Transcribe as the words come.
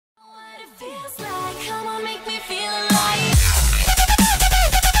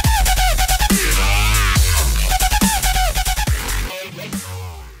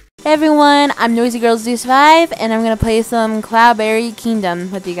Hey everyone, I'm Noisy Girls 5 and I'm gonna play some Cloudberry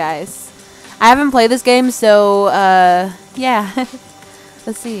Kingdom with you guys. I haven't played this game, so yeah.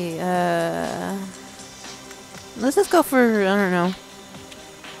 Let's see. Let's just go for, I don't know,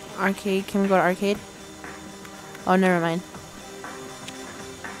 arcade. Can we go to arcade? Oh, never mind.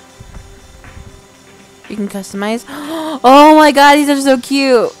 You can customize. Oh my god, these are so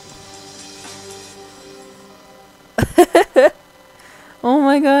cute. Oh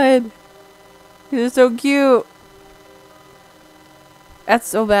my god. These are so cute. That's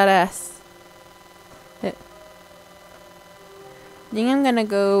so badass. I think I'm gonna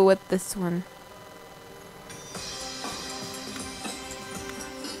go with this one.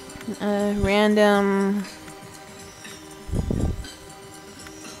 Random.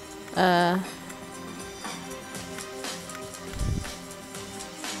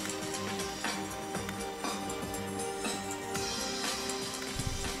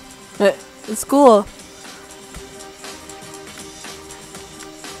 It's cool.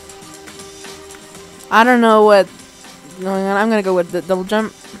 I don't know what's going on. I'm gonna go with the double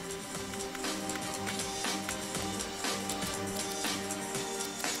jump.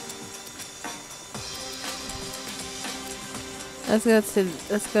 Let's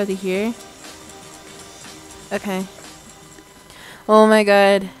go to here. Okay. Oh my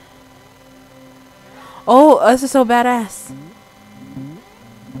god. Oh, this is so badass.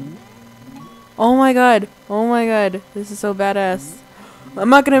 Oh my god. Oh my god. This is so badass. I'm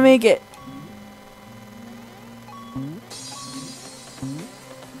not gonna make it.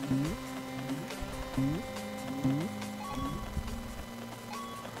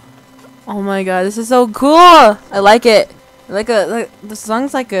 Oh my god, this is so cool. I like it. Like the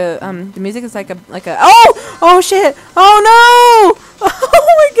song's like a the music is like a oh shit. Oh no. Oh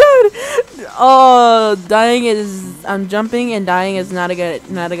my god. Oh, dying is jumping and dying is not a good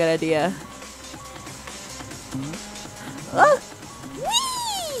idea.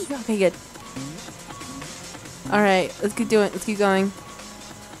 Whee! Okay, good. All right, let's keep going.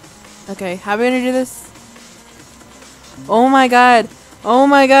 Okay, how are we gonna do this? Oh my god. Oh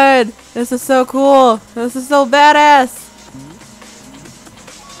my god. This is so cool. This is so badass.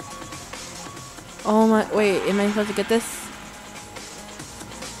 Oh my, wait, am I supposed to get this?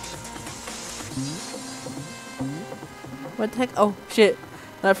 What the heck? Oh shit.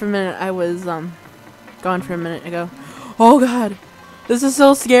 Not for a minute. I was gone for a minute ago. Oh god. This is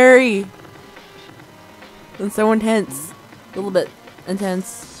so scary. And so intense. A little bit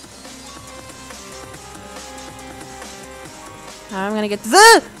intense. I'm gonna get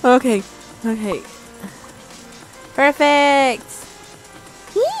this. Okay. Okay. Perfect.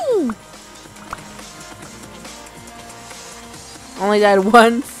 Woo. Only died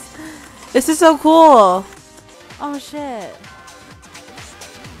once. This is so cool. Oh shit.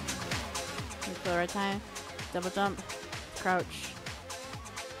 Let's go right time. Double jump. Crouch.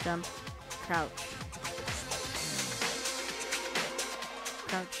 Jump. Crouch.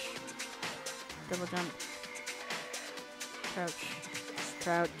 Crouch. Double jump. Crouch.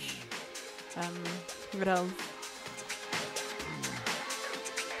 Crouch. What else?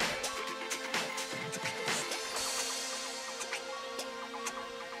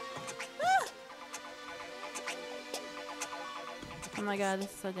 Oh my god,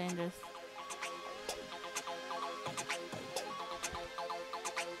 this is so dangerous.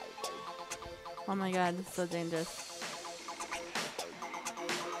 Oh my god, this is so dangerous.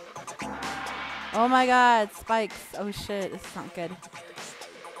 Oh my god, spikes. Oh shit, this is not good.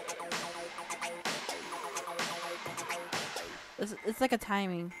 It's like a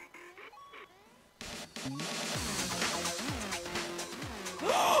timing.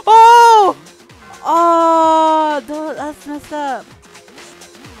 Oh! Oh, that's messed up.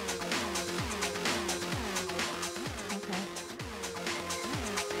 Okay.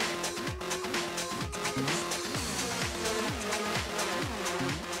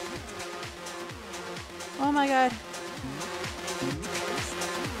 Oh my god.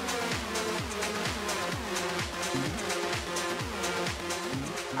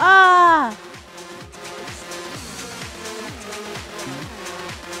 Ah!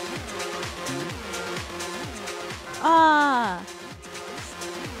 Ah!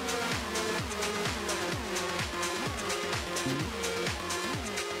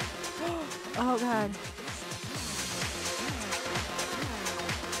 Oh god.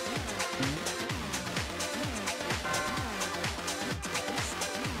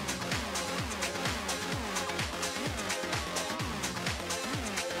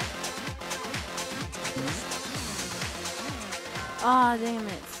 Ah, damn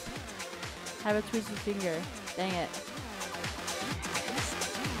it. I have a twisted finger. Dang it.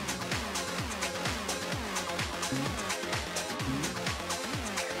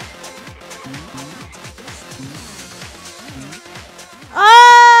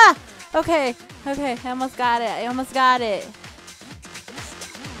 Okay, okay, I almost got it. I almost got it.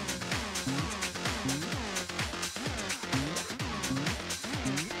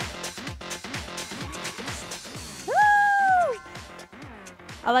 Woo!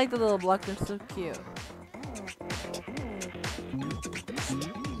 I like the little blocks, they're so cute.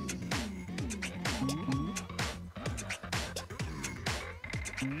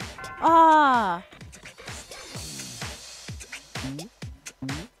 Ah!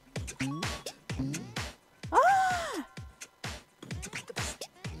 Ah!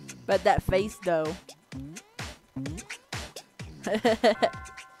 But that face though.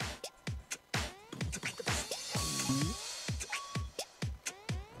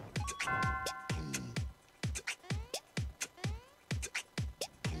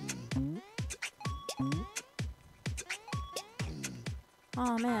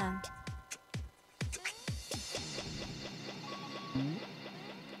 Oh man.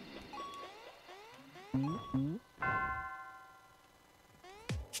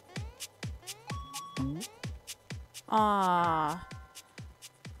 Ah,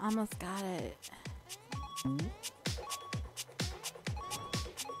 almost got it.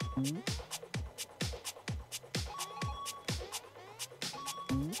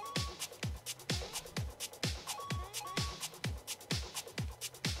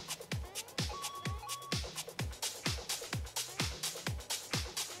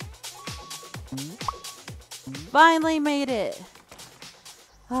 Finally made it.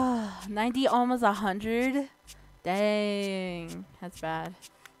 90, almost 100. Dang, that's bad.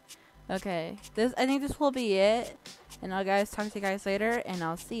 Okay, I think this will be it. And I'll guys talk to you guys later, and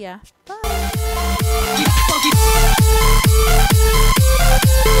I'll see ya. Bye.